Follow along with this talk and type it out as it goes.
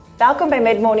Welkom by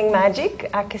Mid-Morning Magic.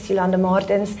 Ek is Yolanda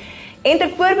Maartens. En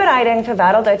ter voorbereiding vir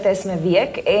Wêreld-Outisme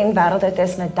Week en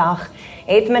Wêreld-Outisme Dag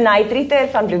het Menai Trieter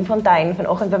van Bloemfontein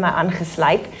vanoggend by my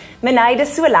aangesluit. Menai,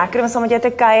 dis so lekker om saam met jou te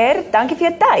kuier. Dankie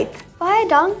vir jou tyd. Baie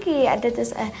dankie. Dit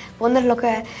is 'n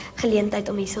wonderlike geleentheid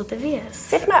om hier so te wees.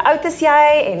 Sê vir my, oud is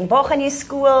jy en waar gaan jy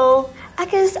skool?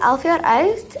 Ek is 11 jaar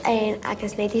oud en ek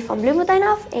is net hier van Bloemfontein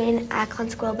af en ek gaan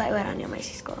skool by Oranje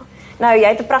Meisieskool. Nou, jy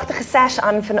het 'n pragtige sers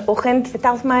aan vanoggend.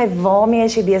 Vertel vir my, waarmee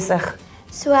is jy besig?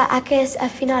 So ek is 'n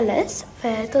finalis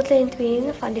vir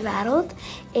totlentwing van die wêreld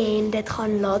en dit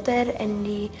gaan later in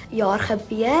die jaar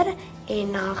gebeur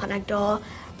en dan gaan ek daar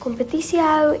kompetisie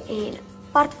hou en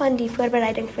part van die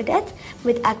voorbereiding vir dit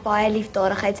moet ek baie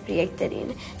liefdadigheidsprojekte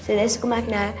doen. So dis hoekom ek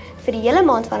nou vir die hele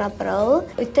maand van April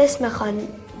outisme gaan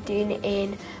doen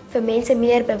en vir mense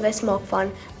meer bewus maak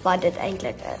van wat dit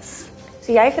eintlik is.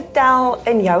 So jy vertel,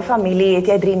 in jou familie het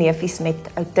jy 3 neefies met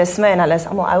outisme en hulle is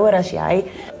almal ouer as jy.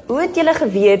 Hoe het julle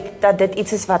geweet dat dit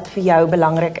iets is wat vir jou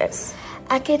belangrik is?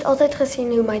 Ek het altyd gesien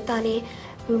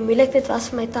hoe moeilik dit was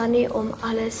vir my tannie om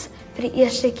alles vir die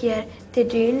eerste keer te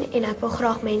doen en ek wil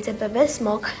graag mense bewus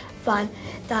maak van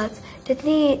dat dit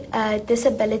nie 'n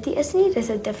disability is nie, dis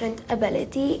 'n different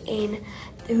ability en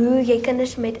hoe jy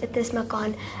kinders met outisme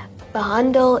kan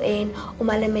behandel en om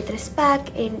hulle met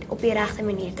respek en op die regte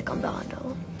manier te kan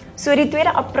behandel. So die 2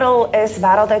 April is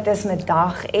Wêreld-Outisme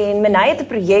Dag en Menai het 'n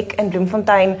projek in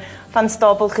Bloemfontein van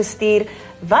stapel gestuur.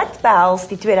 Wat behels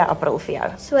die 2 April vir jou?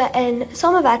 So in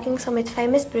samewerking saam met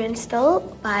Famous Brunstil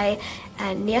by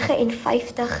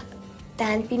 59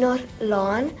 Dan Pienaar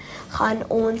Laan gaan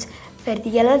ons vir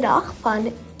die hele dag van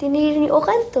 10:00 in die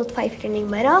oggend tot 5:00 in die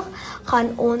middag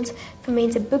gaan ons vir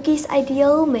mense boekies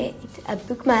uitdeel met 'n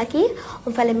boekmerkie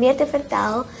om vir hulle meer te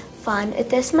vertel van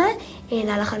outisme en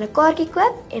hulle gaan 'n kaartjie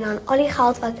koop en dan al die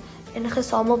geld wat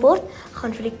ingesamel word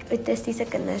gaan vir die autistiese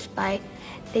kinders by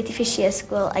Lettiefie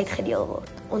skool uitgedeel word.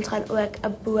 Ons gaan ook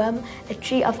 'n boom, 'n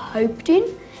Tree of Hope doen.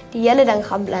 Die hele ding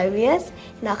gaan blou wees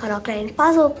en dan gaan daar klein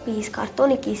puzzlepies,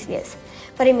 kartonnetjies wees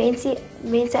waar die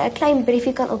mense 'n klein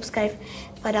briefie kan opskryf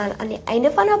wat dan aan die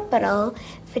einde van April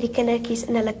vir die kindertjies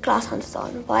in hulle klas gaan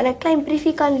staan. Waar hulle 'n klein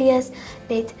briefie kan lees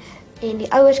net en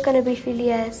die ouers kan 'n briefie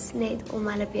lees net om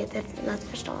hulle beter te laat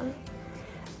verstaan.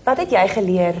 Wat het jy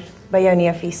geleer by jou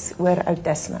neefies oor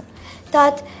outisme?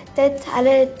 Dat dit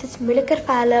is moeiliker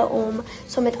vir hulle om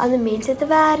saam met ander mense te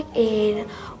werk en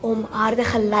om harde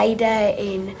geleide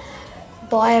en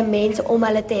baie mense om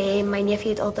hulle te hê. My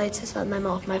neefie het altyd, soos wat my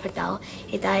ma vir my vertel,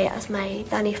 het hy as my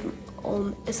tannie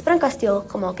om 'n springkasteel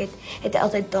gemaak het hy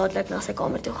altyd dadelik na sy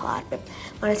kamer toe gehardloop.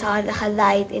 Maar dit is harde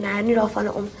geleid en hy hou nie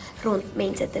daarvan om rond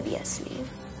mense te wees nie.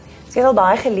 So jy het al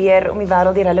baie geleer om die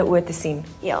wêreld deur hulle oë te sien.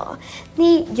 Ja,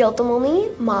 nie heeltemal nie,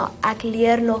 maar ek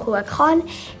leer nog hoe ek gaan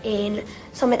en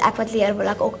saam met ek wat leer wil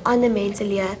ek ook ander mense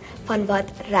leer van wat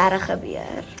regtig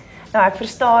gebeur. Nou ek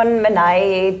verstaan Menai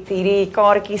het hierdie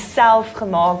kaartjies self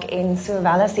gemaak en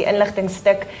sowel as die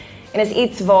inligtingstuk en is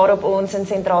iets waarop ons in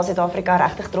Sentraal-Suid-Afrika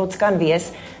regtig trots kan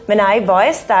wees. Menai,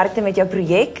 baie sterkte met jou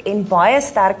projek en baie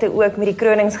sterkte ook met die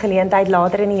kroningsgeleentheid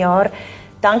later in die jaar.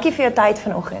 Dankie vir jou tyd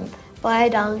vanoggend. Baie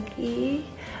dankie.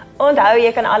 Onthou,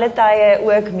 jy kan alle tye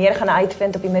ook meer gaan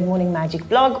uitvind op die Mid-Morning Magic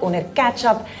blog onder Catch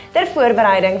Up ter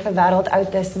voorbereiding vir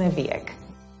Wêreld-Outisme Week.